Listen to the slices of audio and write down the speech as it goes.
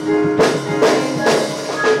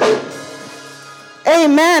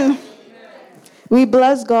Amen. We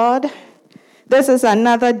bless God. This is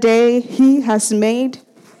another day He has made.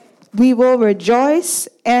 We will rejoice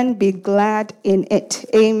and be glad in it.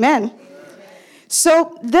 Amen.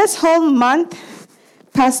 So this whole month,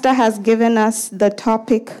 Pastor has given us the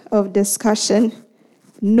topic of discussion,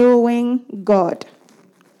 knowing God.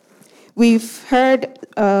 We've heard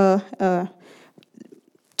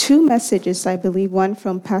two messages, I believe, one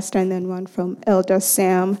from Pastor and then one from Elder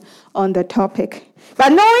Sam on the topic. But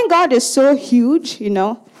knowing God is so huge,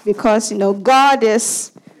 because, God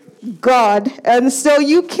is God. And so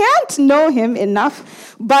you can't know Him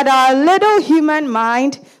enough. But our little human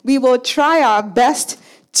mind, we will try our best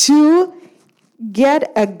to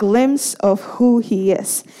get a glimpse of who He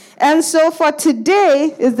is. And so for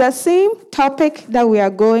today is the same topic that we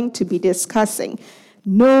are going to be discussing,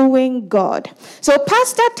 knowing God. So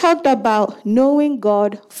Pastor talked about knowing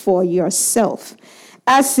God for yourself,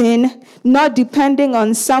 as in not depending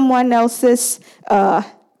on someone else's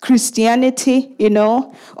Christianity,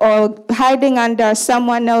 or hiding under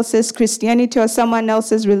someone else's Christianity or someone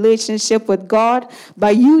else's relationship with God,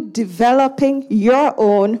 but you developing your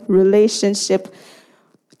own relationship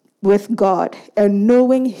with God and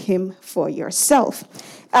knowing Him for yourself.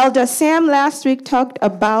 Elder Sam last week talked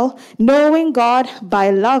about knowing God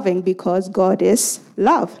by loving, because God is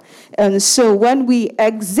love. And so when we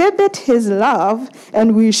exhibit His love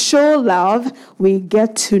and we show love, we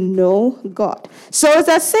get to know God. So it's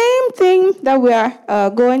the same thing that we are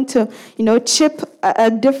going to, chip a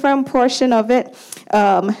different portion of it,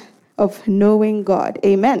 of knowing God.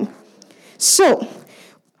 Amen. So,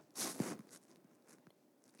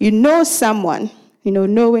 someone,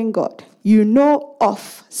 knowing God. You know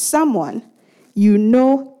of someone. You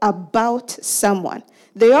know about someone.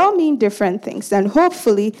 They all mean different things. And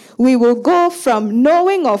hopefully we will go from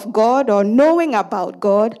knowing of God or knowing about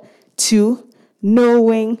God to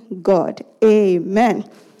knowing God. Amen.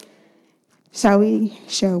 Shall we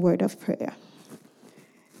share a word of prayer?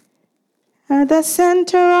 At the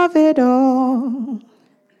center of it all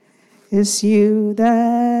is you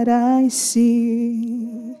that I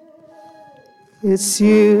see. It's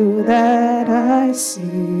you that I see.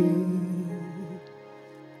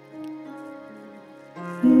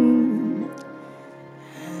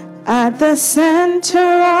 At the center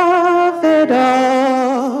of it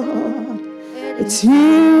all, it's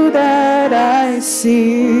you that I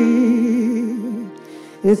see.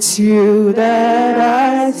 It's you that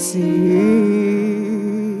I see.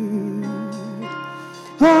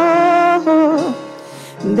 Oh,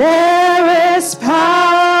 there is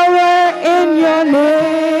power in your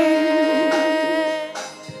name.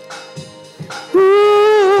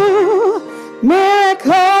 Ooh,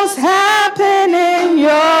 miracles happen in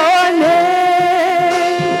your name.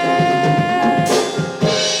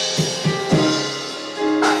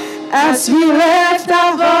 As we lift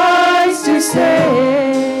our voice to say,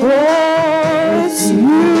 oh, it's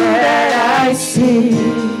you that I see.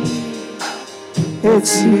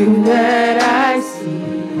 It's you that I see.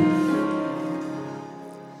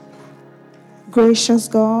 Gracious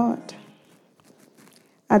God,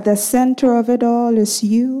 at the center of it all is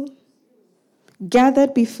you.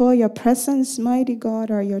 Gathered before your presence, mighty God,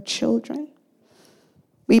 are your children.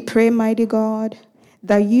 We pray, mighty God,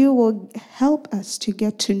 that you will help us to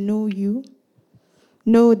get to know you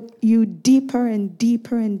deeper and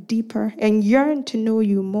deeper and deeper, and yearn to know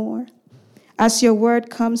you more. As your word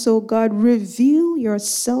comes, O God, reveal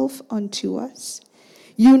yourself unto us.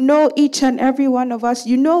 You know each and every one of us.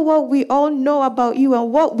 You know what we all know about you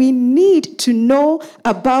and what we need to know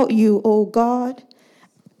about you, O God.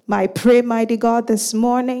 I pray, mighty God, this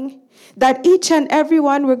morning, that each and every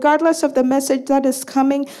one, regardless of the message that is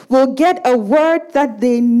coming, will get a word that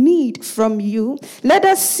they need from you. Let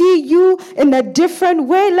us see you in a different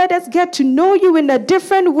way. Let us get to know you in a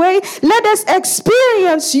different way. Let us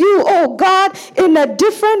experience you, oh God, in a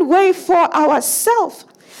different way for ourselves.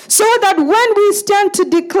 So that when we stand to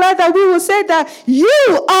declare that, we will say that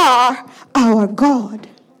you are our God.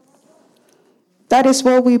 That is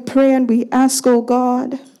what we pray and we ask, oh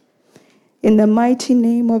God, in the mighty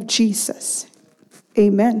name of Jesus.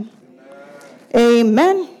 Amen.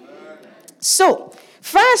 Amen. Amen. So,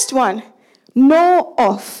 first one, know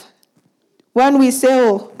of. When we say,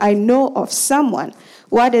 oh, I know of someone,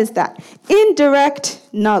 what is that? Indirect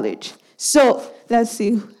knowledge. So, let's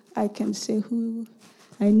see. I can say who.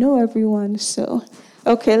 I know everyone, so.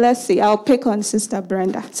 Okay, let's see. I'll pick on Sister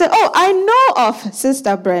Brenda. So, I know of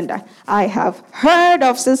Sister Brenda. I have heard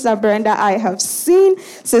of Sister Brenda. I have seen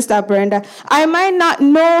Sister Brenda. I might not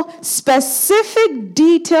know specific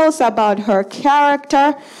details about her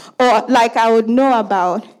character, or like I would know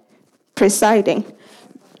about presiding.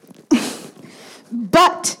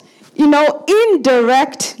 But,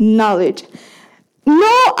 indirect knowledge.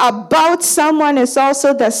 Know about someone is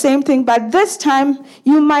also the same thing, but this time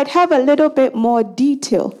you might have a little bit more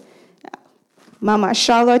detail. Mama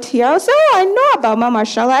Charlotte here. I'll say, I know about Mama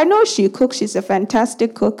Charlotte. I know she cooks. She's a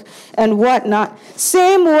fantastic cook and whatnot.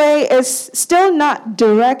 Same way, it's still not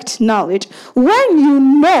direct knowledge. When you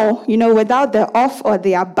know, without the of or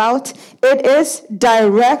the about, it is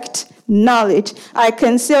direct knowledge. I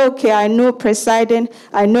can say, okay, I know Poseidon.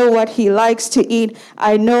 I know what he likes to eat.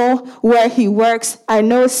 I know where he works. I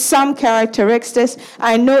know some characteristics.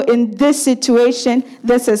 I know in this situation,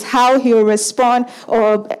 this is how he'll respond,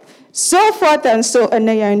 or so forth and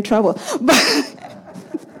then you're in trouble.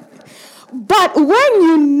 But when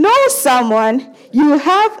you know someone, you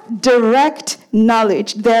have direct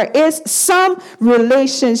knowledge. There is some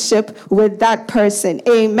relationship with that person.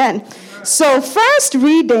 Amen. So first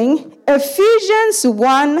reading, Ephesians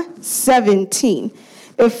 1:17.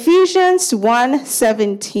 Ephesians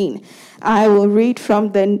 1:17. I will read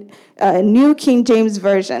from the New King James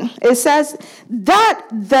Version. It says, that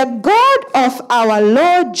the God of our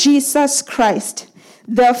Lord Jesus Christ,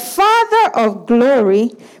 the Father of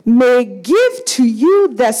glory, may give to you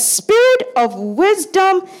the spirit of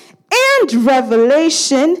wisdom and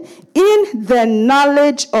revelation in the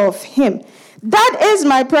knowledge of him. That is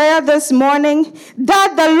my prayer this morning,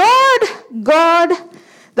 that the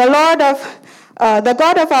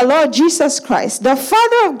God of our Lord Jesus Christ, the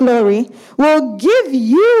Father of glory, will give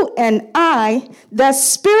you and I the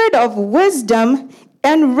spirit of wisdom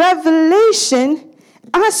and revelation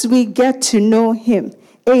as we get to know him.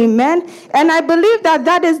 Amen. And I believe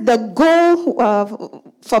that is the goal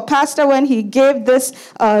for Pastor when he gave this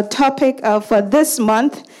topic for this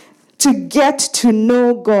month, to get to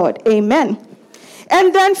know God. Amen.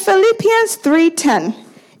 And then Philippians 3:10.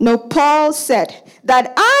 Paul said,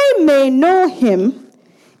 that I may know him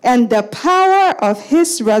and the power of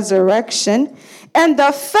his resurrection and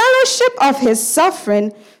the fellowship of his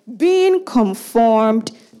suffering, being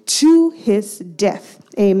conformed to his death.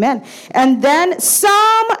 Amen. And then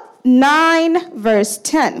Psalm 9 verse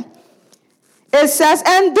 10. It says,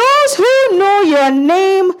 and those who know your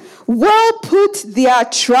name will put their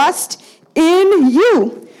trust in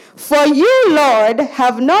you. For you, Lord,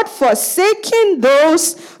 have not forsaken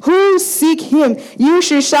those who seek him. You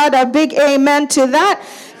should shout a big amen to that.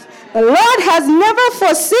 The Lord has never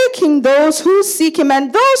forsaken those who seek him,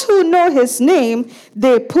 and those who know his name,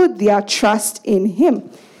 they put their trust in him.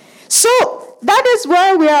 So that is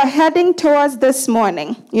where we are heading towards this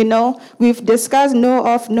morning. We've discussed know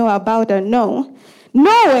of, know about, and know.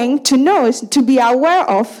 Knowing, to know, is to be aware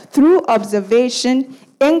of through observation,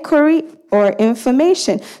 inquiry, or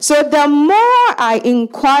information. So the more I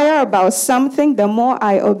inquire about something, the more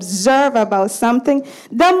I observe about something,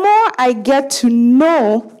 the more I get to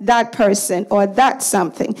know that person or that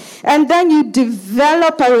something. And then you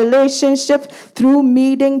develop a relationship through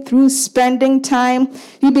meeting, through spending time.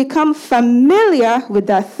 You become familiar with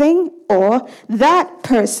that thing or that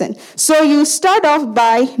person. So you start off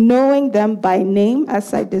by knowing them by name,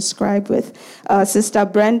 as I described with Sister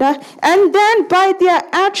Brenda, and then by their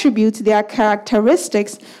attributes, their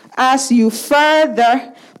characteristics, as you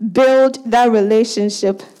further build that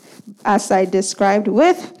relationship, as I described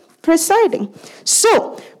with Poseidon.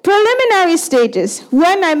 So, preliminary stages.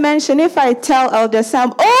 When I mention, if I tell Elder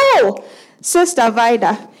Sam, oh, Sister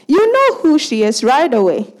Vida, you know who she is right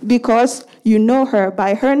away because you know her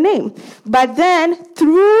by her name. But then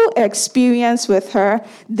through experience with her,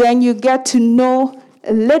 then you get to know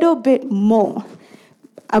a little bit more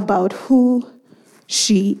about who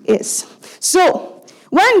she is. So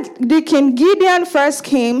when Deacon Gideon first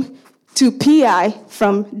came to PI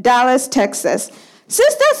from Dallas, Texas,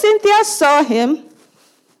 Sister Cynthia saw him,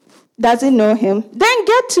 doesn't know him, then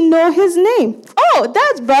get to know his name. Oh,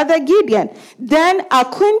 that's Brother Gideon. Then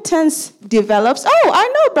acquaintance develops. Oh, I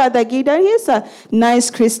know Brother Gideon. He's a nice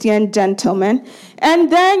Christian gentleman.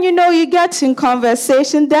 And then, you get in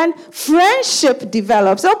conversation. Then friendship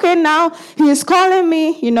develops. Okay, now he's calling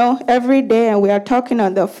me, every day, and we are talking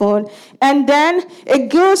on the phone. And then it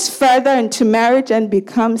goes further into marriage and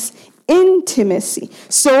becomes intimacy.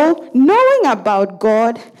 So knowing about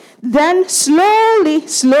God, then slowly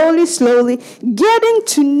getting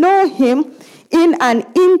to know him in an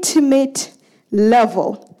intimate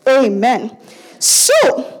level. Amen.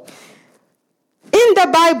 So, in the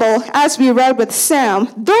Bible, as we read with Sam,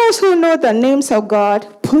 those who know the names of God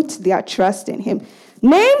put their trust in him.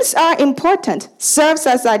 Names are important, serves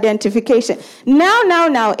as identification.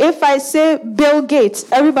 Now, if I say Bill Gates,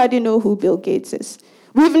 everybody know who Bill Gates is.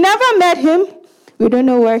 We've never met him. We don't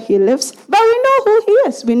know where he lives, but we know who he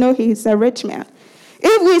is. We know he's a rich man.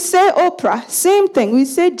 If we say Oprah, same thing. We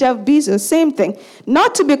say Jeff Bezos, same thing.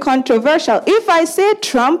 Not to be controversial. If I say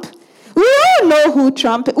Trump, we all know who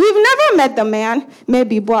Trump is. We've never met the man,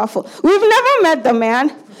 maybe Boafo. We've never met the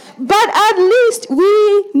man, but at least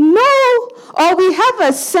we know or we have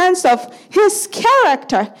a sense of his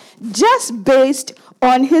character just based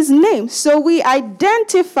on his name. So we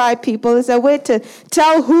identify people as a way to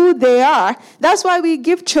tell who they are. That's why we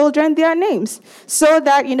give children their names, so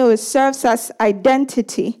that, it serves as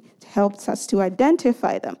identity, helps us to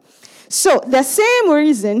identify them. So the same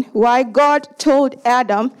reason why God told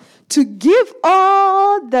Adam to give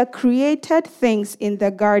all the created things in the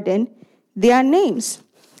garden their names.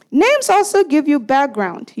 Names also give you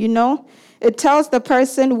background, It tells the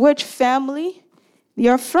person which family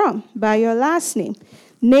you're from by your last name.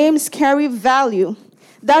 Names carry value.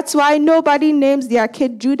 That's why nobody names their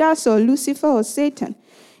kid Judas or Lucifer or Satan.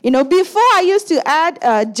 Before I used to add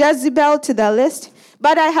Jezebel to the list,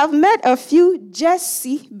 but I have met a few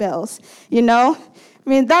Jesse Bells,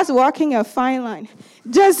 that's walking a fine line.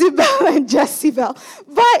 Jezebel and Jezebel.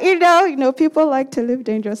 But, people like to live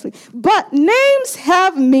dangerously. But names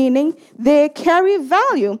have meaning. They carry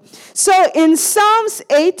value. So in Psalms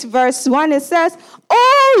 8, verse 1, it says,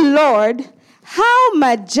 "O Lord, how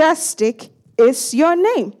majestic is your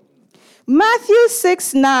name." Matthew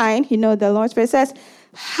 6:9, the Lord's Prayer says,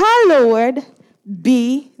 "Hallowed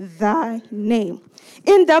be thy name."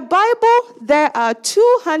 In the Bible, there are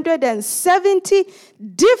 270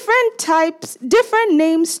 different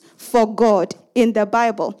names for God in the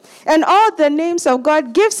Bible. And all the names of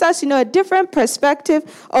God gives us, a different perspective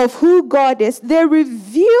of who God is. They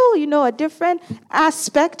reveal, a different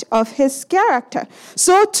aspect of his character.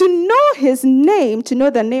 So to know his name, to know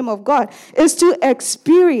the name of God, is to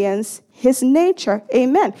experience his nature.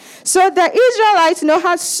 Amen. So the Israelites,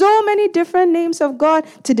 had so many different names of God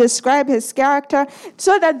to describe his character,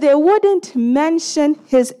 so that they wouldn't mention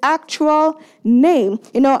his actual name.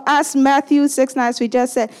 As Matthew 6:9, as we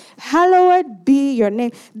just said, "Hallowed be your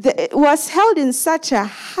name." It was held in such a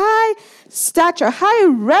high stature, high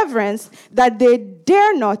reverence, that they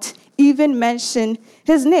dare not even mention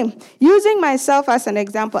his name. Using myself as an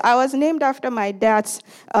example, I was named after my dad's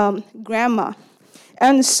grandma.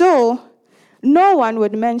 And so no one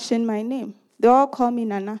would mention my name. They all call me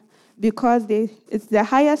Nana, because it's the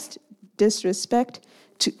highest disrespect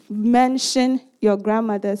to mention your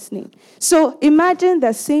grandmother's name. So imagine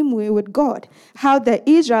the same way with God, how the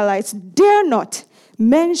Israelites dare not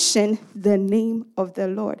mention the name of the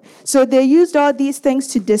Lord. So they used all these things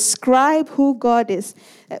to describe who God is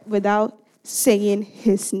without saying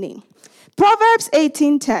his name. Proverbs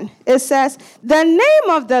 18:10, it says, "The name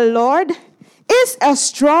of the Lord is a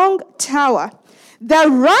strong tower. The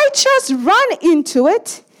righteous run into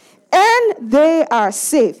it, and they are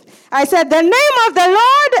safe." I said, the name of the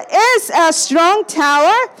Lord is a strong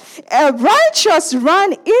tower. A righteous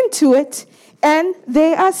run into it, and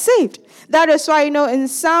they are saved. That is why, in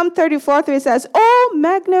Psalm 34:3 it says, "Oh,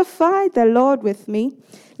 magnify the Lord with me.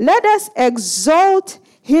 Let us exalt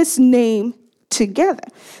his name together."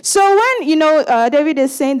 So when, David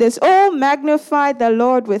is saying this, "Oh, magnify the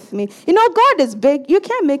Lord with me." God is big. You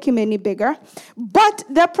can't make him any bigger. But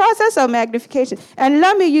the process of magnification, and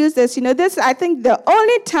let me use this, this, I think, the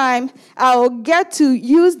only time I will get to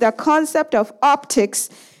use the concept of optics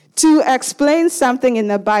to explain something in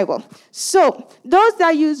the Bible. So those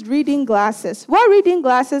that use reading glasses, what reading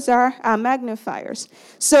glasses are magnifiers.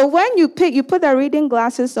 So when you put the reading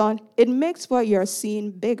glasses on, it makes what you're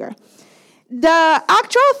seeing bigger. The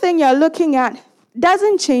actual thing you're looking at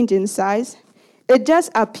doesn't change in size. It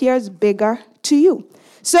just appears bigger to you.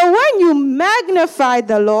 So when you magnify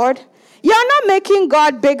the Lord, you're not making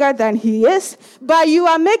God bigger than he is, but you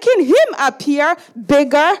are making him appear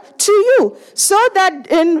bigger to you. So that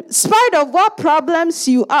in spite of what problems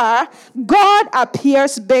you are, God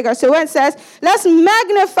appears bigger. So when it says, let's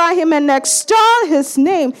magnify him and extol his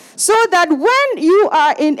name, so that when you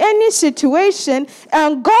are in any situation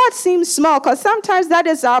and God seems small, because sometimes that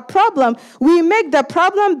is our problem, we make the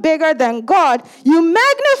problem bigger than God. You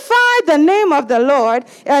magnify the name of the Lord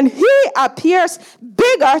and he appears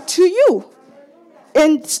bigger to you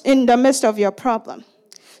in the midst of your problem.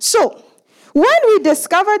 So when we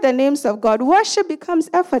discover the names of God, worship becomes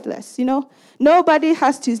effortless. Nobody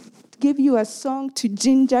has to give you a song to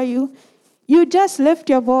ginger you. You just lift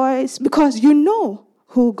your voice because you know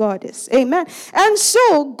who God is. Amen. And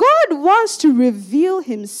so God wants to reveal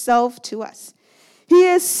himself to us.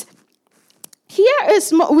 We see,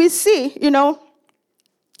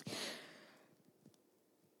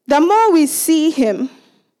 the more we see him,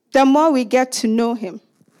 the more we get to know him,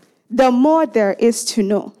 the more there is to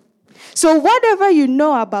know. So whatever you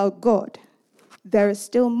know about God, there is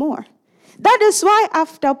still more. That is why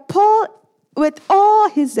after Paul, with all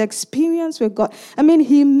his experience with God,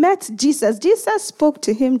 he met Jesus. Jesus spoke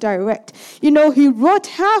to him direct. He wrote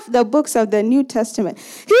half the books of the New Testament.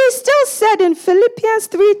 He still said in Philippians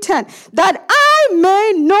 3:10 that I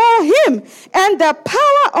may know him and the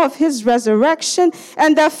power of his resurrection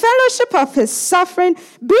and the fellowship of his suffering,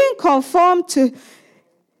 being conformed to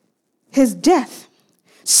his death.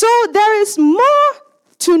 So there is more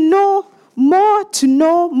to know.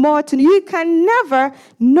 You can never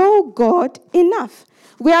know God enough.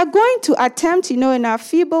 We are going to attempt, in our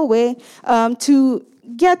feeble way, to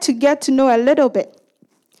get to know a little bit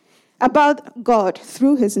about God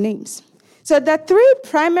through his names. So the three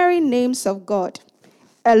primary names of God: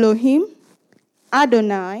 Elohim,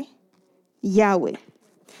 Adonai, Yahweh.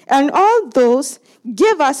 And all those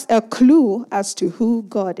give us a clue as to who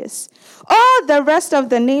God is. All the rest of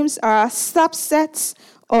the names are subsets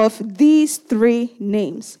of these three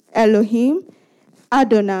names: Elohim,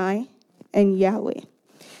 Adonai, and Yahweh.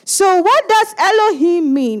 So what does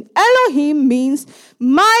Elohim mean? Elohim means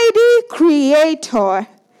mighty creator,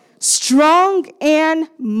 strong and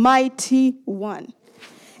mighty one.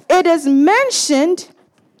 It is mentioned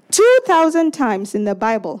 2,000 times in the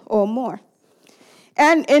Bible or more.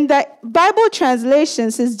 And in the Bible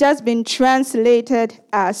translations, it's just been translated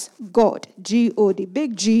as God, G-O-D,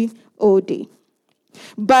 big G-O-D.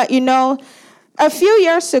 But, a few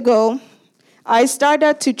years ago, I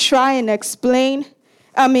started to try and understand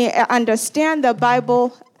the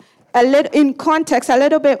Bible a little in context, a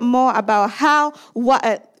little bit more about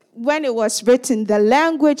when it was written, the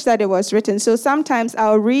language that it was written. So sometimes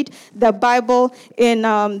I'll read the Bible in,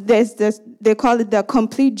 they call it the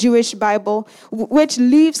Complete Jewish Bible, which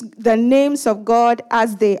leaves the names of God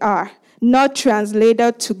as they are, not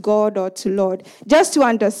translated to God or to Lord, just to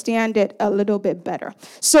understand it a little bit better.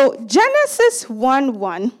 So Genesis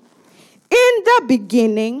 1:1, in the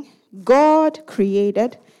beginning, God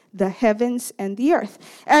created the heavens and the earth.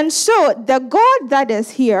 And so the God that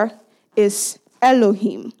is here is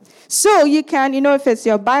Elohim. So you can, if it's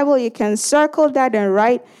your Bible, you can circle that and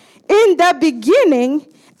write, in the beginning,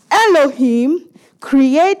 Elohim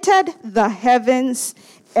created the heavens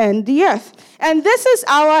and the earth. And this is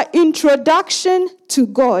our introduction to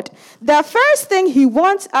God. The first thing he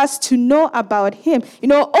wants us to know about him,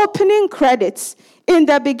 opening credits. In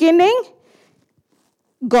the beginning,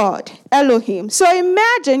 God, Elohim. So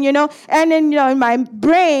imagine, and in my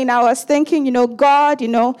brain, I was thinking, God,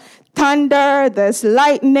 thunder, there's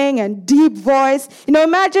lightning and deep voice.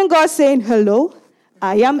 Imagine God saying, hello,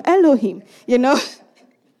 I am Elohim, No,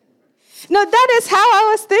 that is how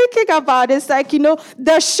I was thinking about it. It's like,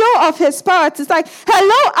 the show of his power. It's like,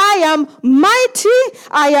 hello, I am mighty,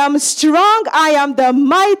 I am strong, I am the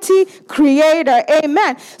mighty creator.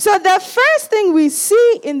 Amen. So the first thing we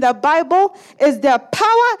see in the Bible is the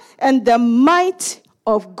power and the might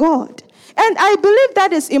of God. And I believe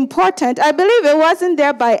that is important. I believe it wasn't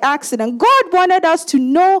there by accident. God wanted us to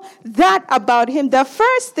know that about him. The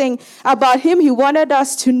first thing about him he wanted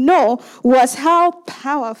us to know was how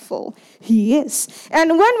powerful he is.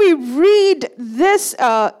 And when we read this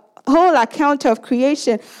whole account of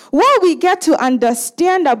creation, what we get to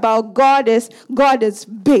understand about God is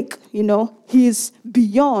big. He's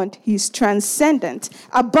beyond, he's transcendent,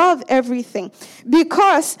 above everything.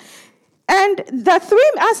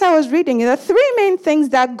 As I was reading, the three main things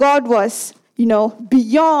that God was,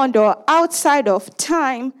 beyond or outside of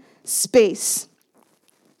time, space.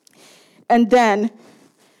 And then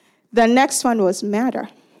the next one was matter.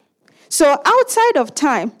 So outside of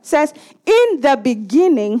time says, in the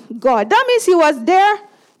beginning, God. That means he was there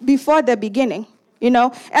before the beginning.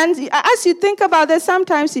 And as you think about this,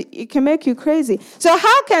 sometimes it can make you crazy. So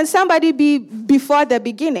how can somebody be before the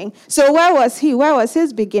beginning? So where was he? Where was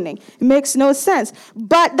his beginning? It makes no sense.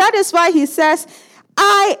 But that is why he says,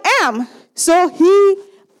 I am. So he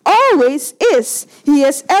always is. He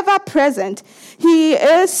is ever present. He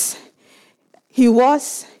is, he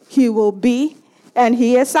was, he will be, and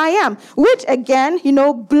he is I am. Which again,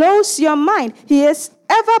 blows your mind. He is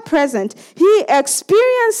ever present. He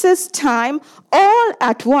experiences time all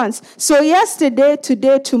at once. So yesterday,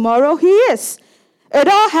 today, tomorrow, he is. It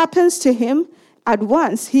all happens to him at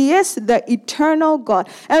once. He is the eternal God.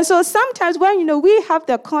 And so sometimes when, we have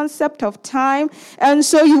the concept of time, and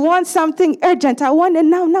so you want something urgent. I want it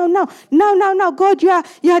now. God, you are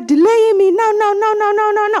delaying me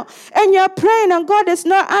now. And you're praying and God is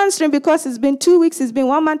not answering because it's been 2 weeks, it's been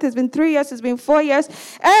 1 month, it's been 3 years, it's been 4 years.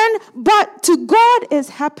 But to God is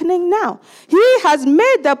happening now. He has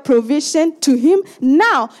made the provision to him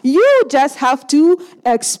now. You just have to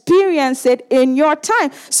experience it in your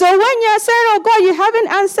time. So when you're saying, oh God, you haven't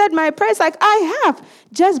answered my prayers, like I have,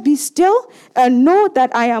 just be still and know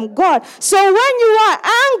that I am God. So when you are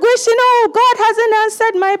anguishing, oh, God hasn't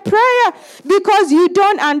answered my prayer, because you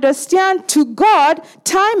don't understand, to God,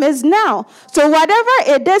 time is now. So whatever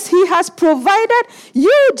it is he has provided,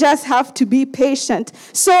 you just have to be patient.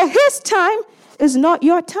 So his time is not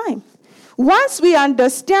your time. Once we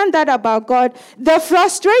understand that about God, the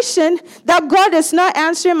frustration that God is not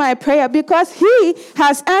answering my prayer because he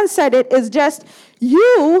has answered it is just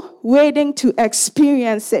you waiting to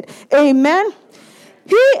experience it. Amen?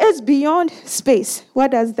 He is beyond space.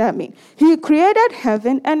 What does that mean? He created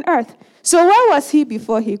heaven and earth. So where was he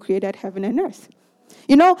before he created heaven and earth?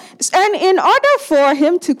 And in order for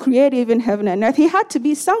him to create even heaven and earth, he had to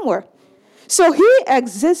be somewhere. So he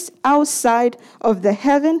exists outside of the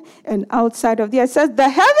heaven and outside of the earth. It says the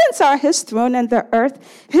heavens are his throne and the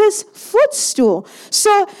earth his footstool.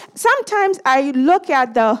 So sometimes I look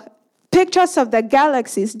at the pictures of the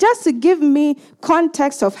galaxies just to give me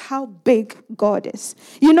context of how big God is.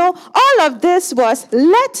 All of this was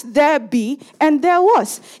let there be, and there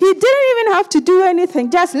was. He didn't even have to do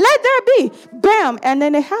anything. Just let there be. Bam. And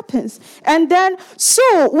then it happens. And then,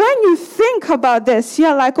 so when you think about this,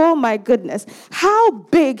 you're like, oh my goodness, how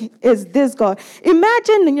big is this God?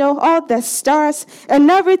 Imagine, all the stars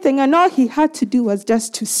and everything, and all he had to do was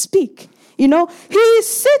just to speak. He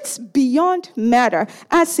sits beyond matter,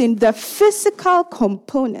 as in the physical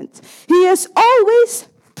component. He is always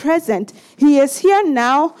present. He is here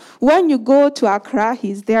now. When you go to Accra,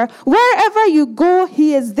 he's there. Wherever you go,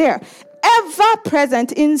 he is there. Ever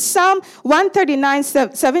present. In Psalm 139,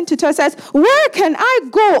 7-12 says, where can I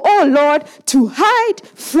go, O Lord, to hide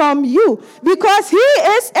from you? Because he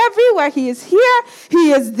is everywhere. He is here.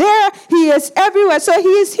 He is there. He is everywhere. So he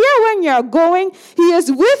is here when you're going. He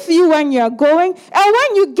is with you when you're going. And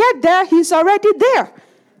when you get there, he's already there.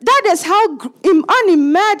 That is how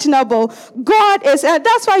unimaginable God is. And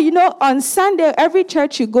that's why, on Sunday, every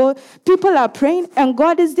church you go, people are praying and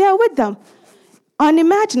God is there with them.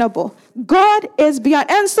 Unimaginable. God is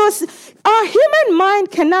beyond. And so our human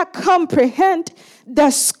mind cannot comprehend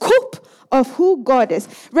the scope of who God is.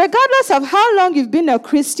 Regardless of how long you've been a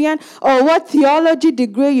Christian or what theology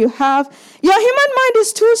degree you have, your human mind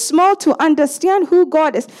is too small to understand who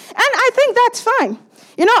God is. And I think that's fine.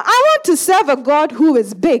 I want to serve a God who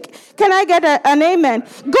is big. Can I get an amen?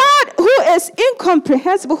 God who is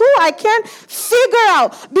incomprehensible, who I can't figure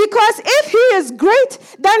out. Because if he is great,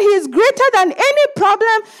 then he is greater than any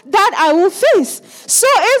problem that I will face. So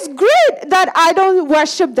it's great that I don't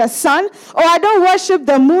worship the sun, or I don't worship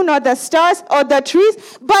the moon or the stars or the trees,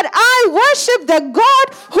 but I worship the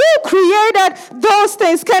God who created those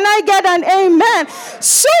things. Can I get an amen?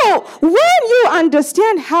 So when you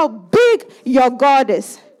understand how big your God is,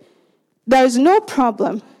 there is no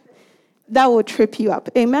problem that will trip you up.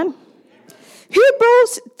 Amen?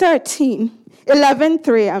 Hebrews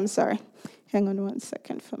 11:3. I'm sorry. Hang on 1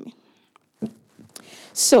 second for me.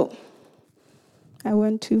 So, I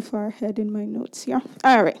went too far ahead in my notes here.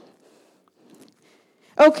 All right.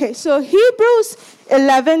 Okay, so Hebrews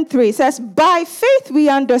 11:3 says, by faith we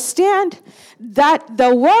understand that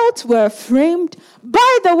the worlds were framed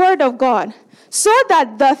by the word of God, so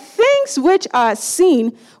that the things which are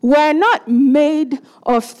seen were not made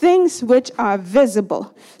of things which are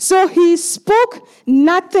visible. So he spoke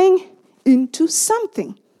nothing into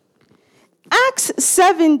something. Acts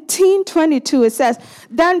 17:22, it says,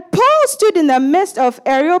 then Paul stood in the midst of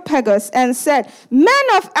Areopagus and said, men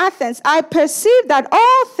of Athens, I perceive that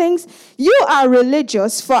all things you are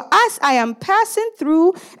religious, for as I am passing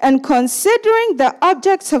through and considering the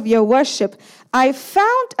objects of your worship, I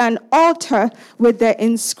found an altar with the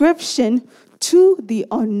inscription, to the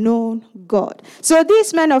unknown God. So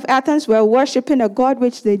these men of Athens were worshiping a God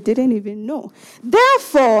which they didn't even know.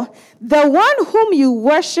 Therefore, the one whom you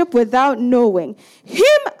worship without knowing,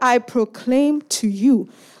 him I proclaim to you,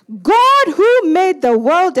 God who made the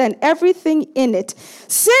world and everything in it,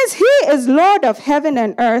 since he is Lord of heaven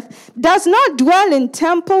and earth, does not dwell in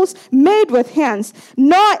temples made with hands,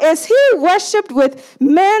 nor is he worshipped with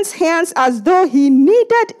men's hands as though he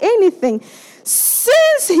needed anything.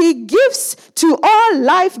 Since he gives to all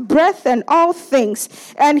life, breath, and all things,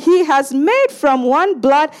 and he has made from one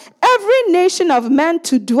blood every nation of men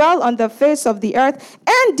to dwell on the face of the earth,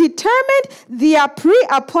 and determined their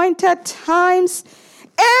pre-appointed times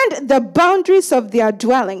and the boundaries of their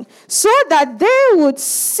dwelling, so that they would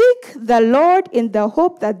seek the Lord in the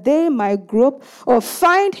hope that they might grope or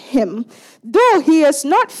find him, though he is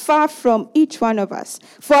not far from each one of us.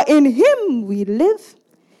 For in him we live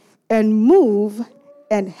and move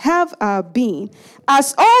and have our being,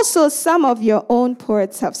 as also some of your own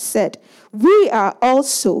poets have said, we are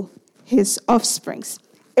also his offsprings.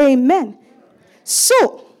 Amen.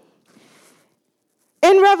 So,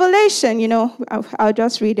 in Revelation, I'll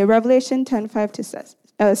just read it. Revelation 10:5-6.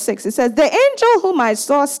 It says, the angel whom I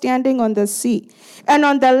saw standing on the sea and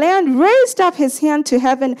on the land raised up his hand to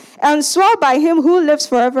heaven and swore by him who lives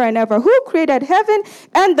forever and ever, who created heaven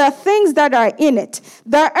and the things that are in it,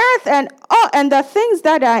 the earth and the things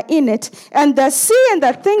that are in it, and the sea and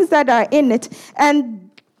the things that are in it,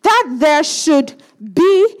 and that there should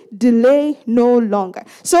be delay no longer.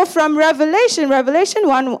 So from Revelation 1,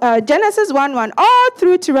 Genesis 1:1, all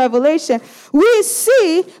through to Revelation, we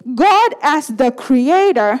see God as the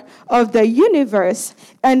creator of the universe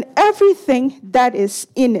and everything that is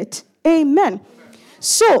in it. Amen.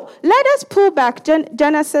 So let us pull back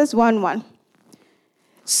Genesis 1:1.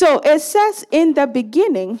 So it says, in the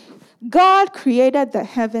beginning, God created the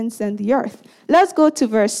heavens and the earth. Let's go to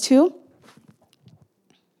verse 2.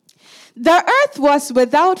 The earth was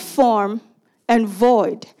without form and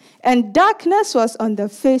void, and darkness was on the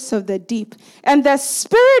face of the deep, and the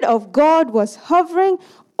Spirit of God was hovering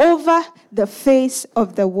over the face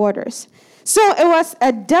of the waters. So it was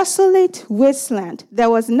a desolate wasteland. There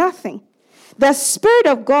was nothing. The Spirit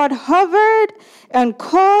of God hovered and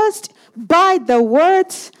caused by the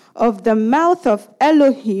words of the mouth of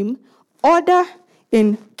Elohim order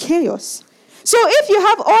in chaos. So if you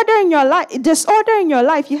have order in your life, disorder in your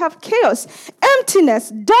life, you have chaos,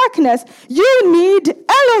 emptiness, darkness, you need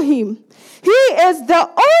Elohim. He is the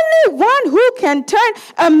only one who can turn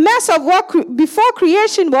a mess of what before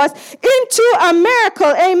creation was into a miracle.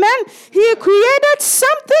 Amen. He created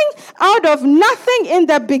something out of nothing in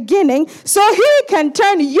the beginning, so he can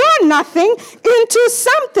turn your nothing into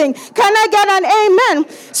something. Can I get an amen?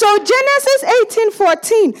 So Genesis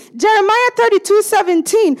 18:14, Jeremiah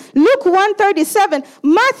 32:17, Luke 1:37,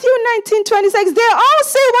 Matthew 19:26, they all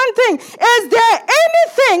say one thing: is there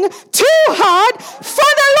anything too hard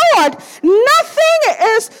for the Lord? Nothing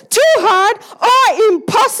is too hard or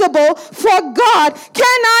impossible for God.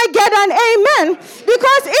 Can I get an amen?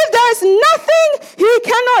 Because if there is nothing he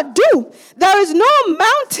cannot do, there is no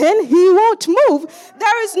mountain he won't move.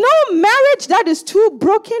 There is no marriage that is too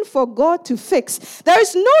broken for God to fix. There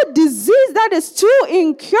is no disease that is too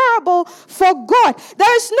incurable for God.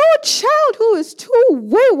 There is no child who is too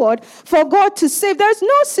wayward for God to save. There is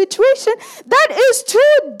no situation that is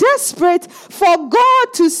too desperate for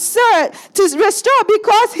God to restore,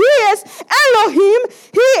 because he is Elohim.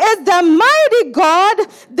 He is the mighty God,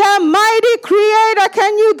 the mighty creator.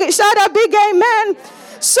 Can you shout a big amen?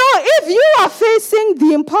 So if you are facing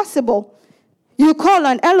the impossible, you call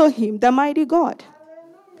on Elohim, the mighty God,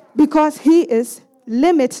 because he is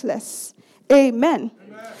limitless. Amen.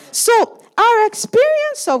 So our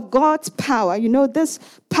experience of God's power, this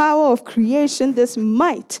power of creation, this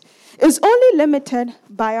might, is only limited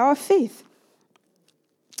by our faith.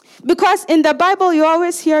 Because in the Bible, you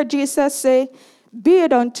always hear Jesus say, be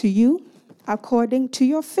it unto you according to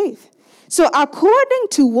your faith. So according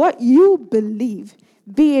to what you believe,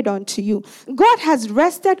 be it unto you. God has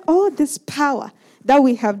rested all this power that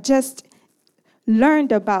we have just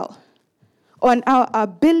learned about on our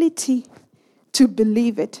ability to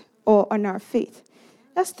believe it or on our faith.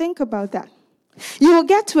 Let's think about that. You will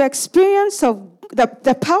get to experience of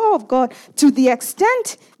the power of God to the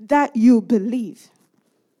extent that you believe.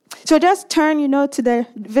 So just turn, to the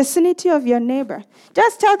vicinity of your neighbor.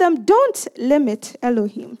 Just tell them, don't limit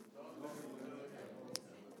Elohim.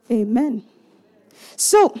 Amen.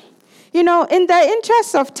 So, in the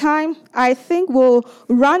interest of time, I think we'll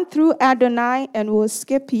run through Adonai and we'll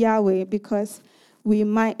skip Yahweh because we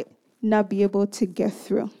might not be able to get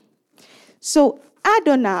through. So,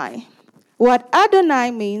 Adonai, what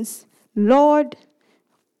Adonai means, Lord,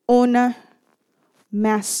 owner,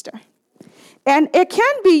 master. And it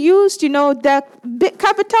can be used, the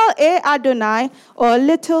capital A Adonai or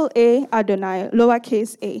little a Adonai,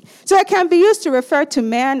 lowercase a. So it can be used to refer to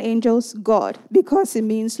man, angels, God, because it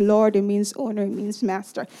means Lord, it means owner, it means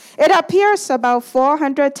master. It appears about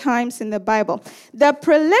 400 times in the Bible. The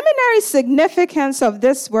preliminary significance of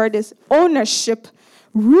this word is ownership,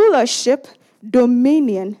 rulership,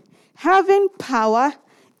 dominion, having power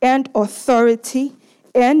and authority,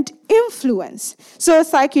 and influence. So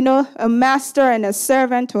it's like, a master and a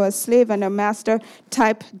servant, or a slave and a master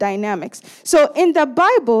type dynamics. So in the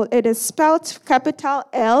Bible, it is spelled capital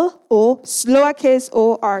L-O, lowercase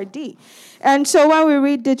o-r-d. And so when we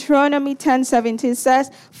read Deuteronomy 10:17, it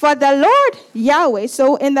says, for the Lord Yahweh,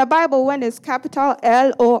 so in the Bible, when it's capital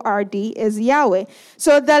L-O-R-D, is Yahweh.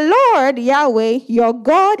 So the Lord Yahweh, your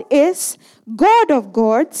God, is God of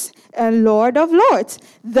gods and Lord of lords,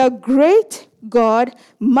 the great God,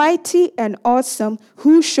 mighty and awesome,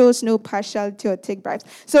 who shows no partiality or take bribes.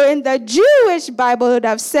 So in the Jewish Bible, it would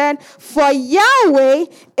have said, for Yahweh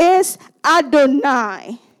is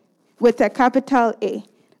Adonai, with a capital A,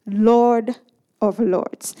 Lord of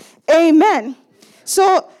lords. Amen.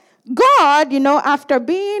 So God,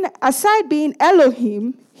 aside being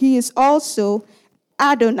Elohim, he is also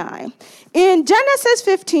Adonai. In Genesis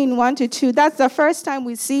 15, 1-2, that's the first time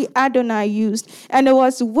we see Adonai used. And it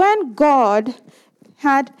was when God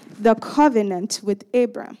had the covenant with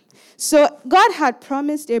Abraham. So God had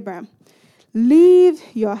promised Abraham, leave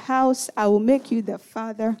your house, I will make you the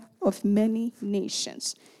father of many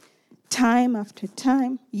nations. Time after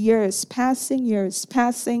time, years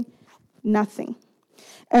passing, nothing.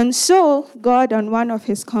 And so God, on one of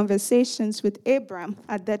his conversations with Abraham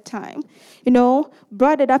at that time,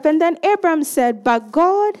 brought it up. And then Abraham said, but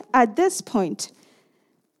God, at this point,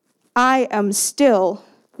 I am still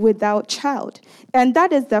without child. And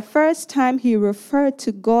that is the first time he referred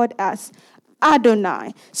to God as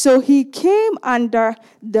Adonai. So he came under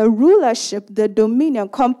the rulership, the dominion,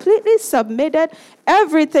 completely submitted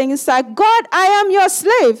everything. It's like, God, I am your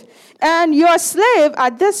slave. And your slave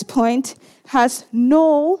at this point has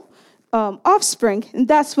no offspring. And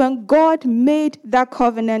that's when God made that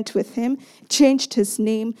covenant with him, changed his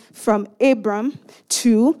name from Abram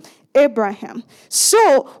to Abraham.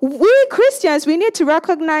 So we Christians, we need to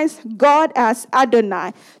recognize God as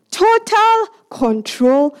Adonai. Total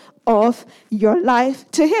control of your life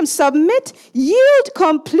to him. Submit, yield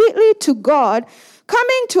completely to God,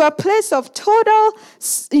 coming to a place of total,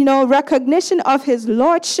 recognition of his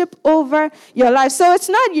lordship over your life. So it's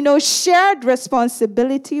not, shared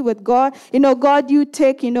responsibility with God. God, you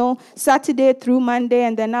take, Saturday through Monday,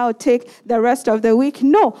 and then I'll take the rest of the week.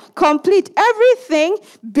 No, complete. Everything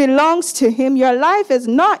belongs to him. Your life is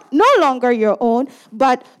no longer your own,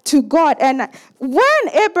 but to God. And when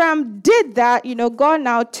Abraham did that, God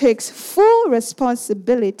now takes full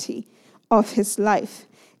responsibility of his life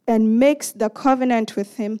and makes the covenant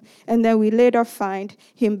with him. And then we later find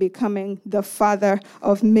him becoming the father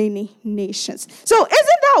of many nations. So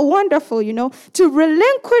isn't that wonderful, to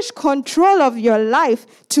relinquish control of your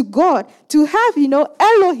life to God, to have,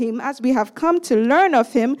 Elohim, as we have come to learn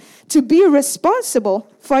of him, to be responsible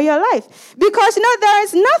for your life. Because, there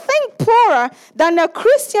is nothing poorer than a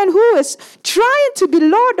Christian who is trying to be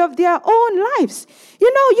Lord of their own lives.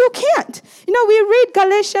 You can't. We read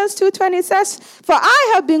Galatians 2:20 says, for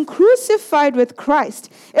I have been crucified with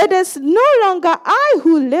Christ. It is no longer I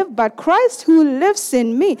who live, but Christ who lives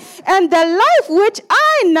in me. And the life which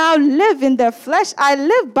I now live in the flesh, I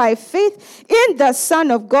live by faith in the Son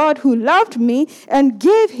of God who loved me and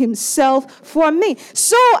gave himself for me.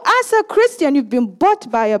 So as a Christian, you've been bought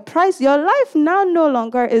by a price. Your life now no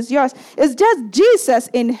longer is yours. It's just Jesus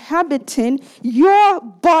inhabiting your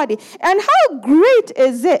body. And how great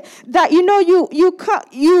is it that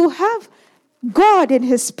you have God in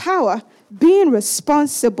his power being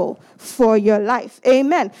responsible for your life.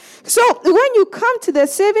 Amen. So when you come to the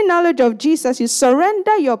saving knowledge of Jesus, you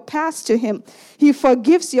surrender your past to him. He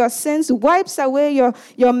forgives your sins, wipes away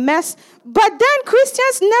your mess. But then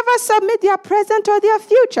Christians never submit their present or their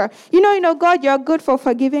future. God, you're good for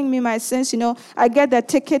forgiving me my sins. I get the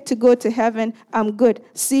ticket to go to heaven. I'm good.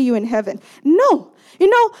 See you in heaven. No.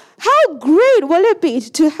 How great will it be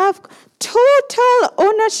to have total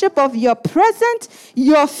ownership of your present,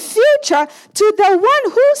 your future, to the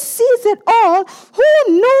one who sees it all,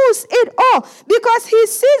 who knows it all, because he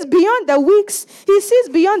sees beyond the weeks, he sees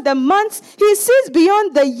beyond the months, he sees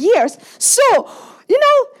beyond the years. So,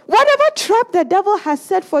 whatever trap the devil has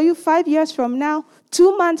set for you 5 years from now,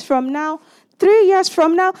 2 months from now, 3 years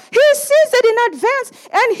from now. He sees it in advance,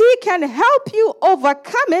 and he can help you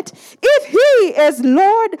overcome it if he is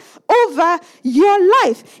Lord over your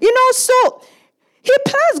life. So he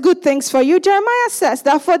plans good things for you. Jeremiah says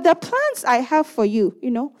that for the plans I have for you,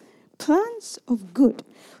 plans of good.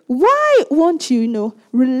 Why won't you,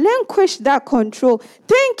 relinquish that control?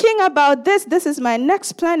 Thinking about this is my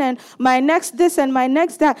next plan and my next this and my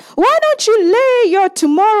next that. Why don't you lay your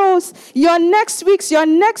tomorrows, your next weeks, your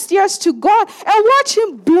next years to God and watch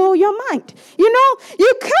him blow your mind?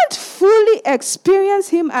 You can't fully experience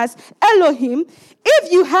him as Elohim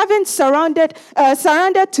if you haven't surrendered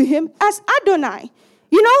to him as Adonai.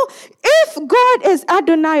 If God is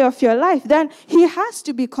Adonai of your life, then he has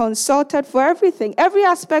to be consulted for everything. Every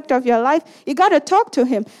aspect of your life, you got to talk to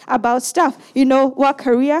him about stuff. What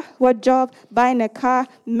career, what job, buying a car,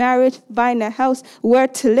 marriage, buying a house, where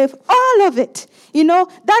to live, all of it.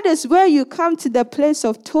 That is where you come to the place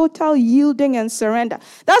of total yielding and surrender.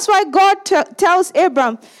 That's why God tells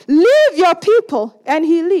Abram, leave your people, and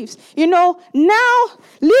he leaves. Now,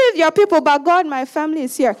 leave your people, but God, my family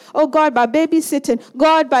is here. Oh God, but babysitting.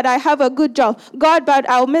 God, but I have a good job. God, but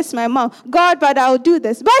I'll miss my mom. God, but I'll do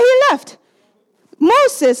this. But he left.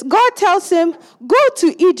 Moses, God tells him, go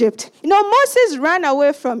to Egypt. Moses ran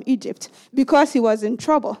away from Egypt because he was in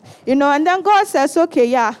trouble. And then God says, okay,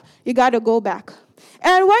 yeah, you got to go back.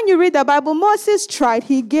 And when you read the Bible, Moses tried.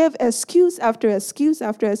 He gave excuse after excuse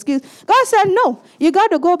after excuse. God said, no, you got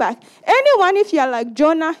to go back. Anyone, if you're like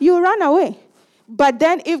Jonah, you run away. But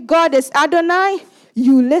then if God is Adonai,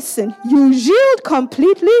 you listen, you yield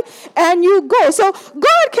completely, and you go. So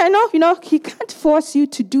God cannot, he can't force you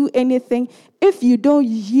to do anything if you don't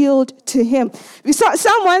yield to him.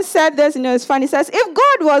 Someone said this, it's funny. He says, if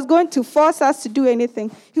God was going to force us to do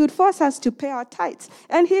anything, he would force us to pay our tithes.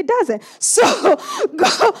 And he doesn't. So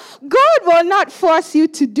God will not force you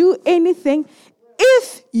to do anything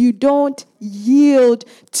if you don't yield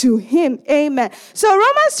to him. Amen. So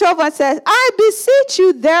Romans 12 says, I beseech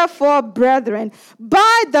you therefore, brethren,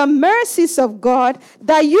 by the mercies of God,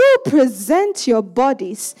 that you present your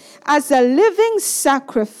bodies as a living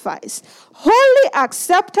sacrifice, wholly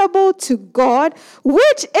acceptable to God,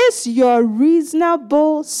 which is your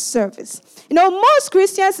reasonable service. Most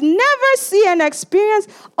Christians never see and experience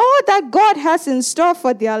all that God has in store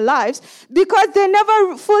for their lives because they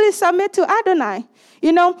never fully submit to Adonai.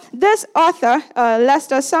 This author,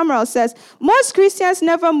 Lester Sumrall, says, most Christians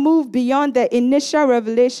never move beyond the initial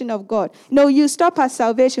revelation of God. You stop at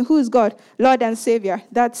salvation. Who is God? Lord and Savior.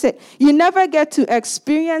 That's it. You never get to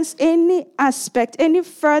experience any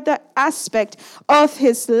further aspect of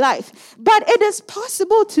his life. But it is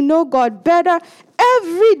possible to know God better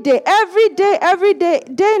every day,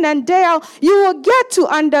 day in and day out. You will get to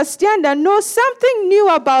understand and know something new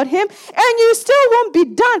about him, and you still won't be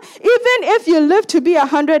done. Even if you live to be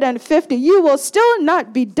 150, you will still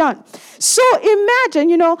not be done. So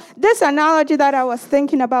imagine, this analogy that I was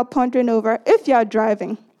thinking about pondering over. If you're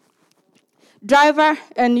driving,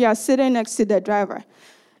 and you're sitting next to the driver,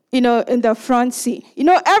 in the front seat.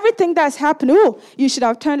 Everything that's happened. Oh, you should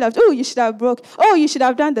have turned left. Oh, you should have broke. Oh, you should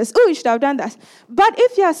have done this. Oh, you should have done that. But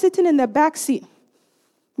if you are sitting in the back seat,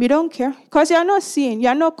 you don't care because you're not seeing,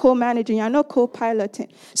 you're not co-managing, you're not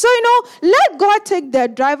co-piloting. So, let God take the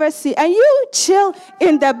driver's seat and you chill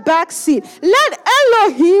in the back seat. Let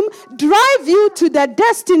Elohim drive you to the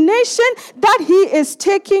destination that he is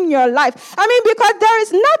taking your life. Because there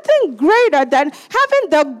is nothing greater than having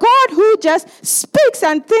the God who just speaks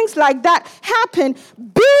and things like that happen.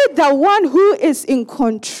 Be the one who is in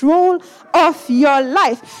control of your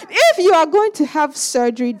life. If you are going to have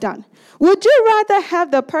surgery done, would you rather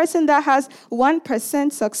have the person that has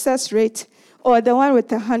 1% success rate or the one with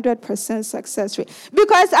 100% success rate?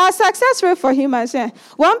 Because our success rate for humans,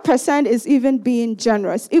 1% is even being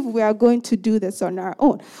generous if we are going to do this on our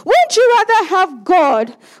own. Wouldn't you rather have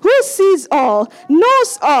God who sees all,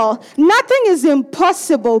 knows all, nothing is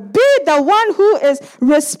impossible, be the one who is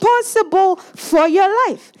responsible for your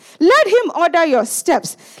life? Let him order your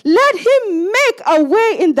steps. Let him make a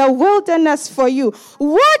way in the wilderness for you.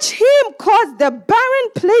 Watch him cause the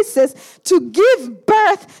barren places to give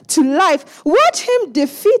birth to life. Watch him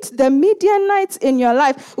defeat the Midianites in your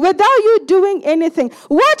life without you doing anything.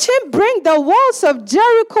 Watch him bring the walls of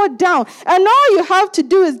Jericho down, and all you have to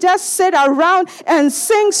do is just sit around and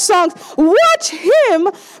sing songs. Watch him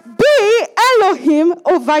be Elohim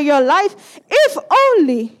over your life if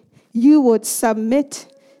only you would submit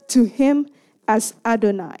to him as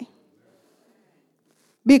Adonai.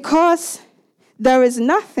 Because there is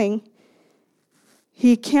nothing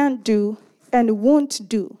he can't do and won't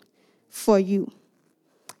do for you.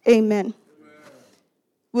 Amen.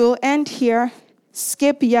 We'll end here,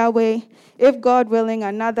 skip Yahweh. If God willing,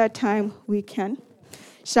 another time we can.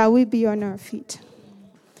 Shall we be on our feet?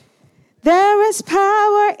 There is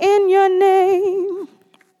power in your name.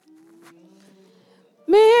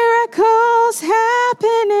 Miracles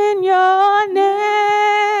happening.